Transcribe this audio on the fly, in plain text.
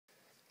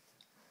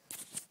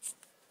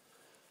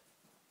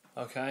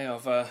Okay,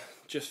 I've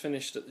just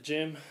finished at the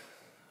gym,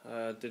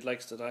 did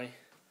legs today,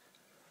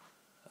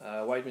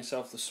 weighed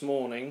myself this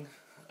morning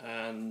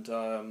and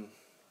I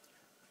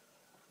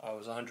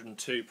was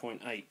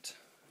 102.8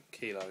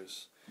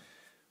 kilos,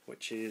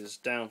 which is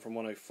down from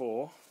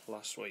 104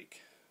 last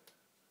week.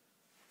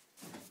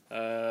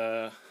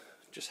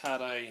 Just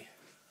had a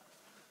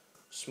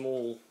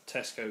small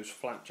Tesco's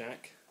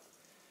flapjack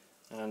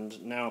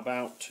and now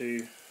about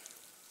to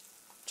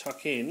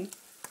tuck in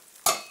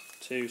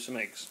to some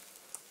eggs.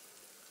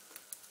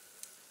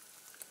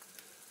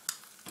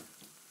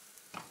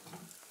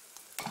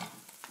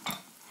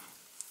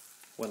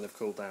 When they've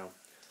cooled down.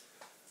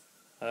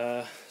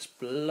 It's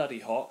bloody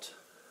hot.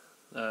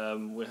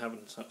 We're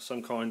having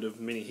some kind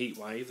of mini heat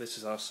wave. This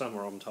is our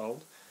summer, I'm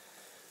told.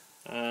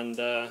 And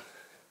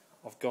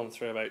I've gone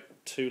through about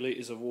 2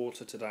 litres of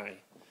water today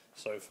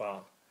so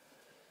far.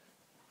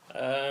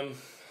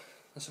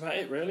 That's about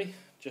it really.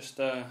 Just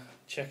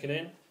checking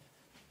in,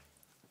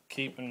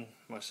 keeping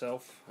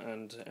myself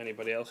and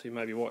anybody else who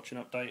may be watching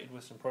updated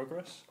with some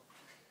progress.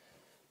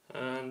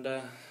 And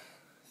thank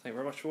you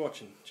very much for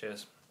watching.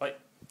 Cheers. Bye.